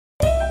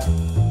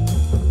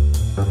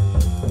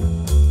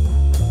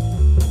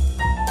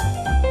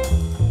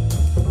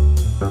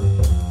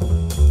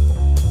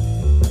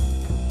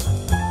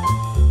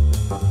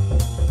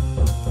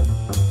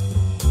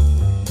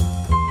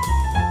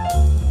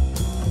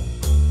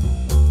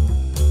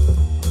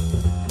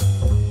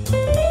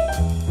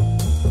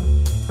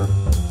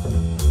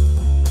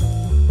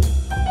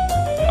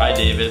Hi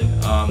David,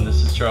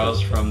 this is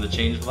Charles from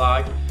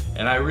theChangeVlog,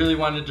 and I really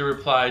wanted to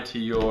reply to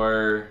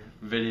your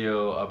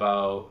video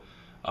about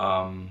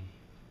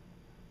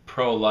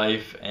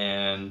pro-life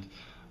and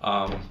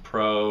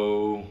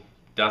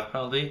pro-death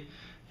penalty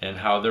and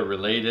how they're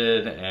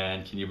related,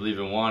 and can you believe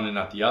in one and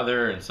not the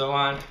other, and so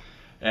on.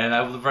 And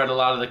I've read a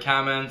lot of the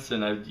comments,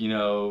 and I've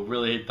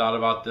really thought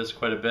about this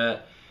quite a bit.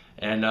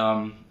 And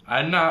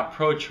I'm not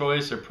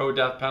pro-choice or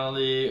pro-death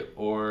penalty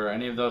or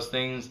any of those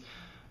things.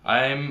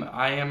 I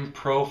am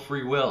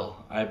pro-free will.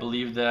 I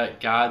believe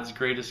that God's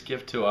greatest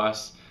gift to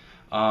us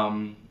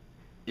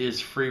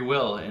is free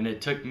will, and it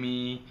took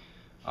me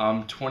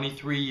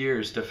 23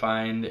 years to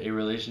find a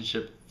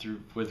relationship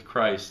with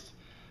Christ.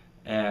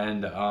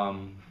 And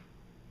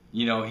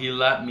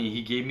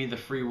He gave me the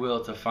free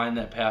will to find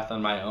that path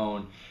on my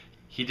own.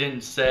 He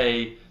didn't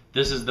say,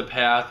 this is the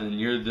path and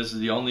this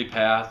is the only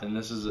path, and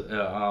this is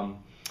a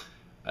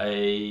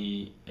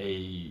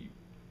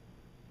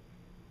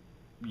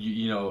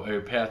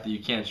path that you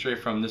can't stray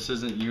from. This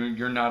isn't,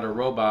 you're not a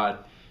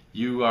robot.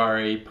 You are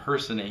a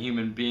person, a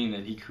human being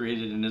that He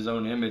created in His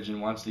own image and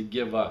wants to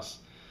give us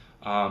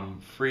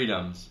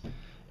freedoms.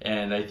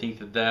 And I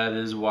think that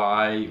is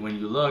why, when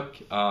you look,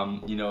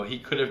 He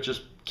could have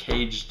just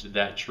caged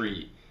that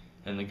tree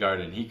in the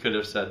garden. He could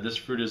have said this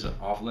fruit is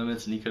off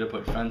limits, and He could have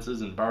put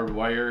fences and barbed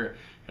wire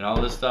and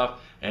all this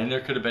stuff, and there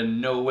could have been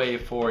no way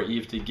for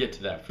Eve to get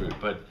to that fruit.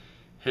 But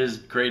His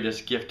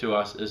greatest gift to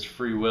us is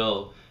free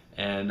will,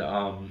 and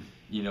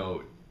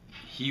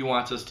He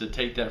wants us to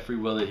take that free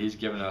will that He's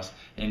given us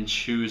and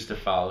choose to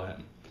follow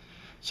Him.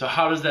 So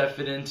how does that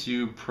fit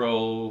into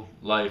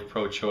pro-life,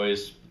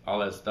 pro-choice, all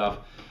that stuff?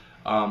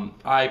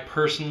 I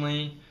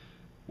personally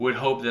would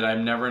hope that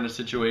I'm never in a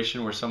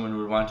situation where someone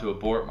would want to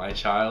abort my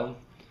child,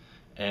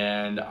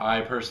 and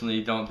I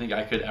personally don't think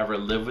I could ever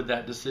live with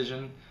that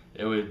decision.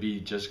 It would be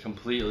just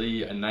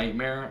completely a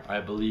nightmare.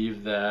 I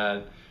believe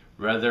that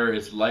whether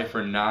it's life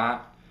or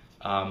not,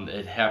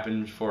 it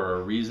happened for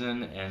a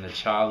reason, and a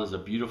child is a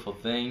beautiful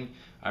thing.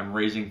 I'm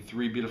raising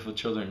 3 beautiful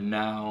children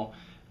now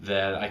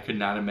that I could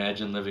not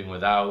imagine living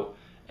without,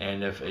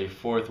 and if a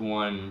 4th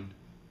one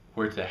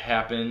were to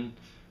happen,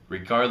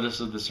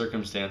 regardless of the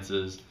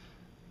circumstances,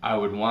 I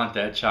would want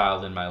that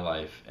child in my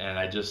life. And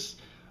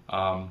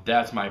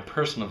that's my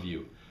personal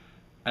view.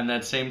 And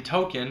that same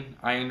token,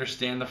 I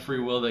understand the free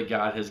will that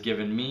God has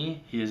given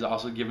me, He has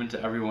also given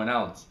to everyone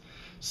else.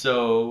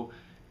 So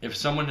if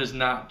someone has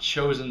not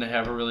chosen to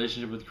have a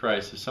relationship with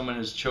Christ, if someone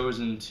has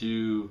chosen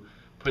to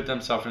put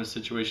themselves in a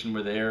situation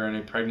where they are in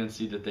a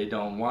pregnancy that they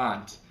don't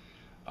want,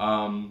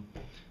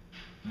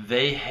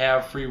 they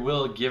have free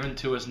will given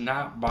to us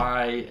not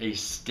by a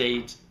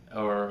state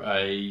or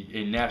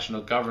a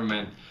national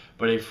government,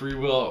 but a free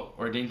will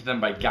ordained to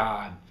them by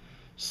God.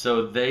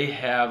 So they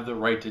have the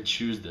right to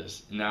choose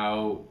this.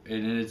 Now,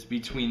 and it's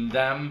between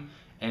them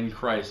and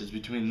Christ. It's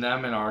between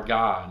them and our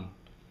God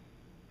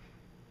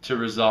to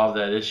resolve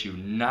that issue.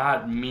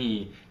 Not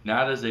me,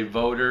 not as a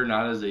voter,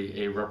 not as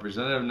a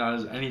representative, not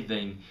as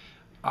anything.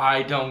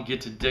 I don't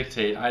get to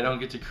dictate. I don't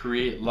get to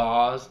create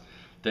laws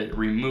that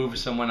remove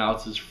someone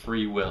else's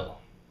free will.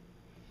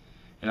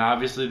 And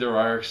obviously there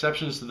are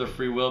exceptions to the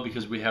free will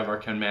because we have our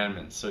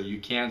commandments. So you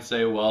can't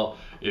say, well,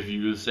 if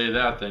you say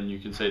that, then you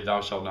can say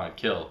thou shalt not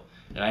kill.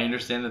 And I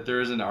understand that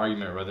there is an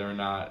argument whether or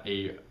not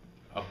a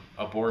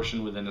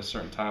abortion within a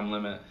certain time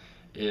limit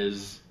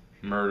is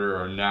murder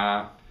or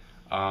not.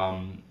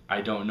 I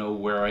don't know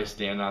where I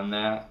stand on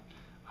that.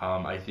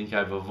 I think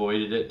I've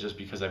avoided it just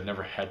because I've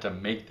never had to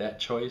make that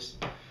choice.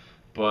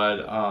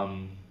 But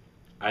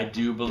I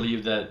do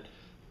believe that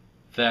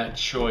that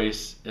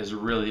choice is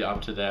really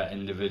up to that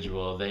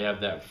individual. They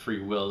have that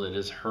free will. It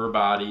is her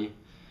body,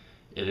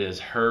 it is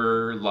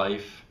her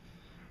life,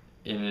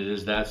 and it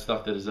is that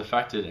stuff that is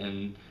affected,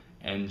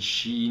 and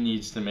she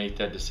needs to make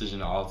that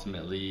decision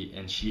ultimately,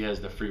 and she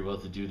has the free will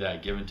to do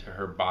that given to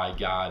her by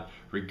God,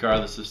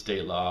 regardless of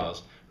state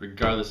laws,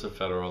 regardless of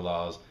federal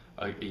laws,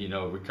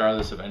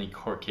 regardless of any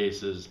court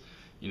cases.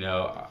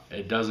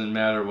 It doesn't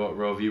matter what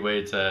Roe v.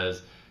 Wade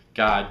says.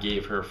 God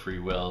gave her free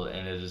will,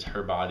 and it is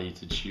her body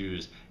to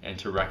choose and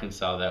to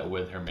reconcile that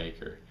with her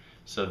Maker.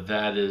 So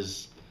that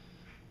is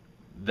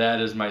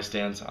my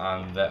stance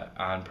on that,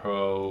 on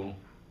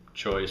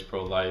pro-choice,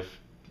 pro-life,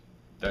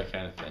 that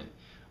kind of thing.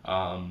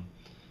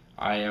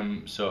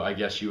 I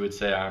guess you would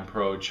say I'm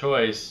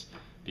pro-choice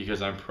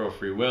because I'm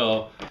pro-free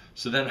will.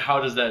 So then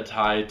how does that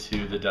tie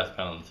to the death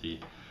penalty?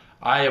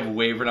 I have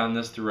wavered on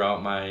this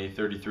throughout my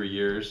 33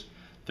 years.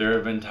 There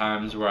have been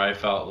times where I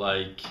felt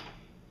like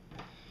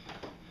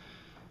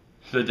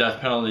the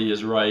death penalty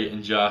is right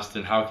and just,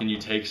 and how can you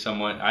take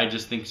someone? I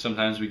just think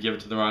sometimes we give it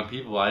to the wrong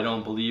people. I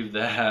don't believe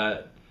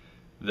that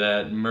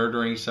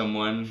murdering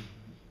someone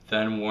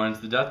then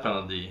warrants the death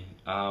penalty.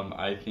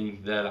 I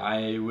think that I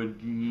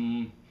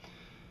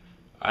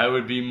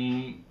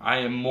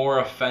am more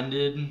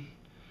offended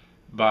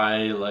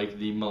by like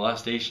the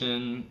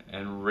molestation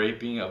and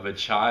raping of a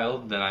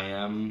child than I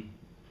am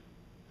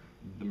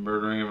the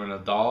murdering of an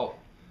adult,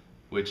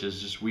 which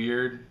is just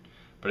weird.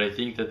 But I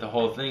think that the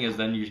whole thing is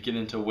then you get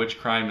into which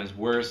crime is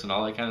worse and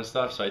all that kind of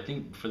stuff. So I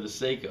think for the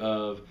sake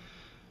of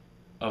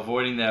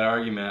avoiding that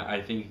argument,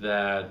 I think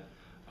that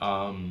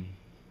I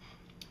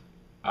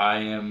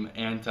am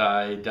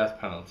anti-death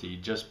penalty,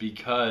 just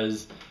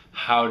because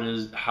how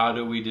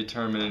do we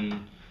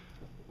determine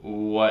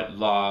what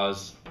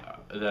laws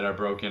that are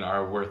broken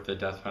are worth the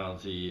death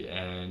penalty?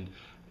 And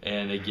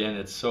again,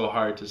 it's so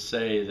hard to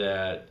say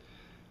that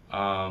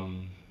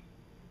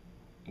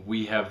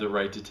we have the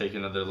right to take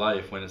another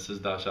life when it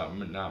says thou shalt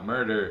not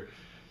murder.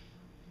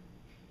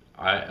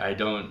 I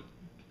don't,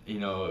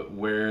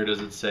 where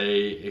does it say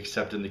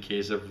except in the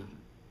case of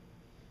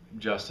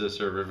justice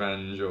or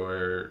revenge,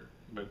 or,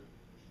 but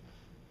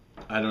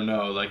I don't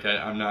know, like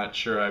I'm not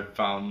sure I've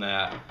found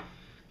that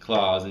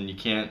clause. And you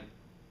can't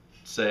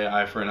say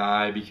eye for an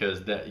eye,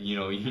 because that,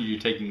 you're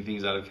taking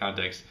things out of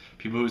context.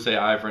 People who say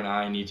eye for an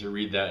eye need to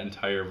read that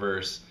entire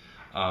verse,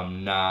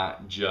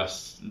 not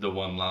just the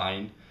one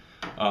line.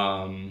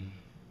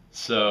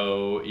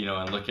 So,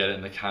 and look at it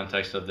in the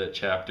context of that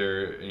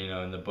chapter,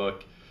 in the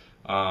book,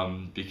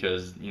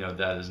 because,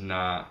 that is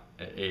not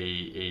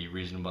a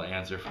reasonable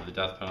answer for the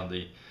death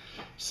penalty.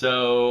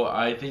 So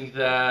I think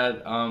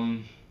that,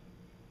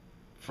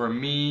 for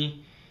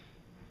me,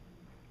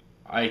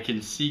 I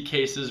can see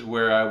cases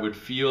where I would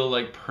feel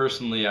like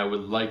personally I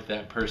would like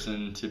that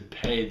person to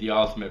pay the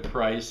ultimate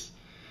price,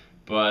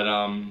 but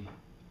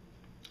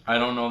I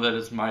don't know that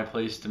it's my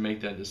place to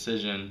make that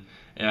decision.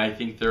 And I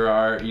think there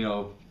are,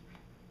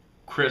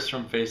 Chris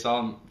from Faith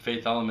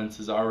Elements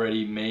has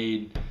already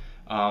made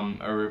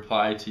a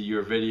reply to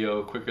your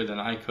video quicker than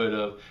I could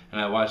have, and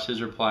I watched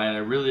his reply, and I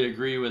really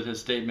agree with his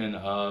statement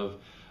of,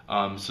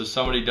 so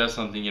somebody does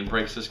something and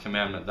breaks this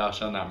commandment, thou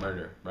shalt not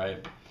murder,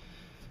 right?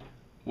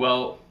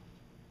 Well,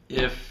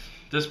 if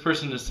this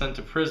person is sent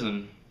to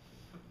prison,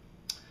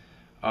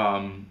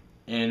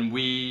 and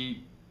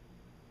we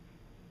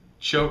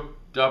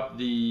choked up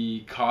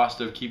the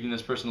cost of keeping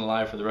this person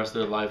alive for the rest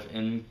of their life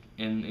in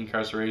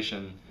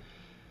incarceration,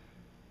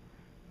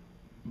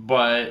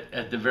 but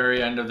at the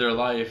very end of their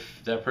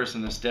life, that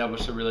person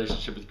established a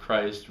relationship with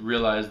Christ,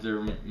 realized their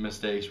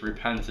mistakes,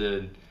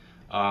 repented,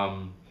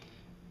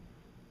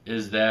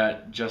 is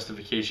that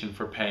justification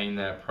for paying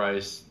that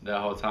price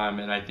that whole time?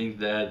 And I think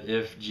that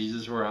if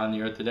Jesus were on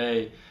the earth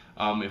today,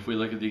 if we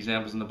look at the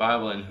examples in the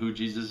Bible and who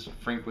Jesus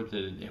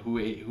frequented, who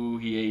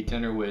he ate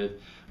dinner with,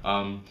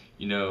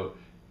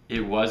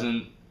 it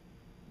wasn't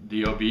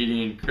the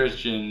obedient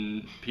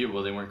Christian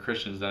people. They weren't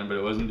Christians then, but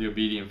it wasn't the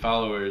obedient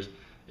followers.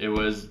 It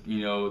was,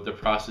 the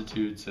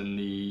prostitutes and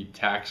the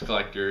tax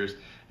collectors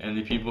and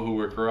the people who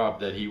were corrupt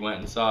that he went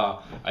and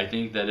saw. I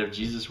think that if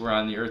Jesus were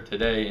on the earth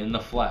today in the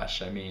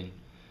flesh,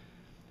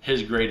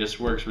 his greatest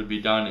works would be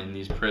done in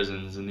these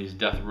prisons and these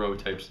death row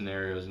type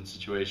scenarios and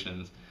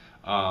situations.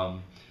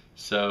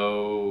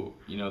 So,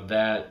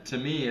 that to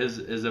me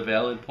is a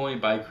valid point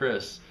by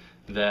Chris,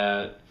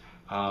 that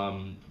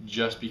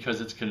just because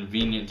it's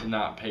convenient to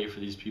not pay for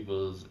these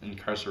people's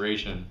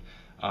incarceration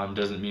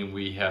doesn't mean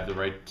we have the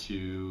right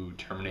to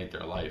terminate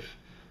their life.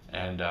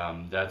 And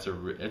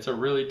it's a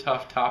really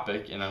tough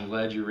topic, and I'm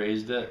glad you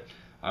raised it.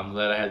 I'm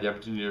glad I had the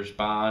opportunity to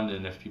respond,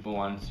 and if people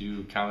wanted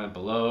to comment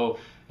below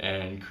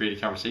and create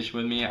a conversation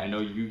with me, I know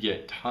you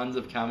get tons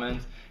of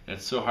comments, and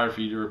it's so hard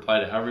for you to reply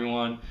to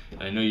everyone,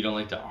 and I know you don't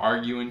like to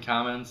argue in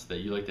comments,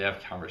 that you like to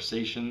have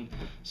conversation.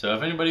 So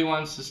if anybody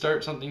wants to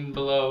start something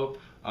below,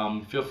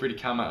 feel free to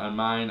comment on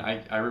mine.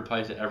 I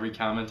reply to every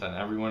comment on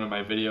every one of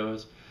my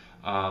videos,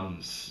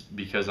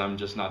 because I'm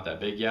just not that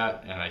big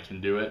yet, and I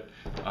can do it.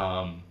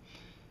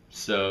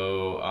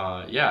 So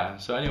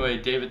anyway,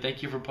 David,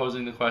 thank you for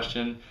posing the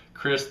question.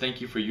 Chris, thank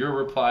you for your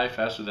reply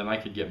faster than I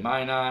could get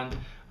mine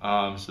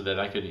on, so that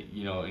I could,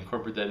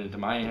 incorporate that into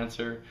my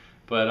answer.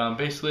 But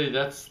basically,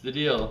 that's the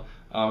deal.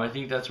 I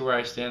think that's where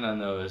I stand on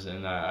those.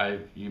 And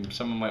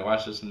someone might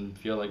watch this and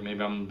feel like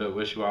maybe I'm a bit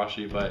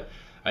wishy-washy, but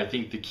I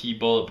think the key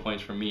bullet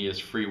points for me is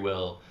free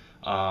will.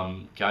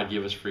 God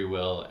gave us free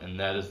will, and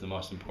that is the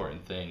most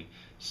important thing.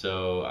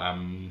 So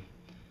I'm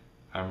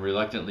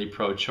reluctantly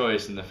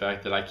pro-choice in the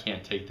fact that I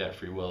can't take that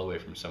free will away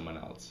from someone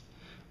else.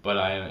 But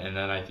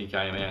I think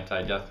I am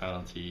anti-death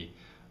penalty,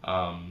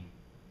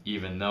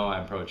 even though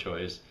I'm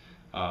pro-choice,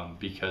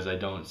 because I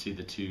don't see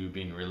the two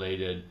being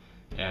related,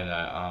 and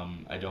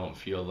I don't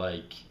feel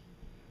like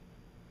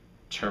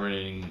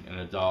terminating an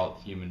adult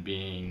human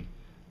being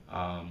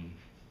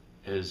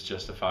is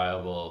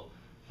justifiable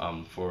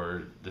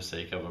for the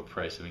sake of a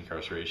price of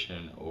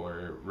incarceration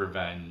or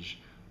revenge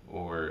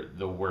or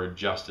the word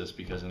justice,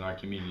 because in our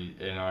community,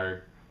 in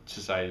our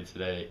society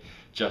today,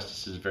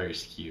 justice is very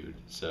skewed.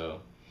 So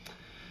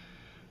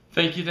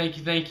thank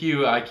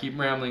you. I keep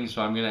rambling,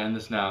 so I'm going to end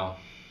this now.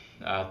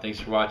 Thanks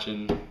for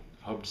watching.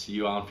 Hope to see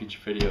you all in future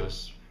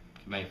videos.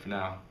 Good night for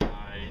now.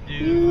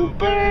 New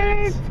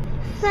birds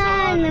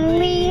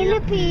suddenly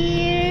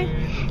appear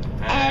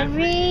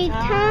every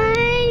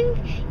time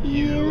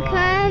you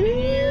come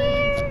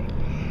near.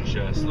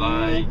 Just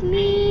like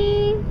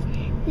me,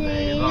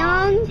 they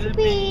long to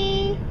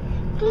be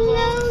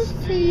close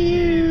to you.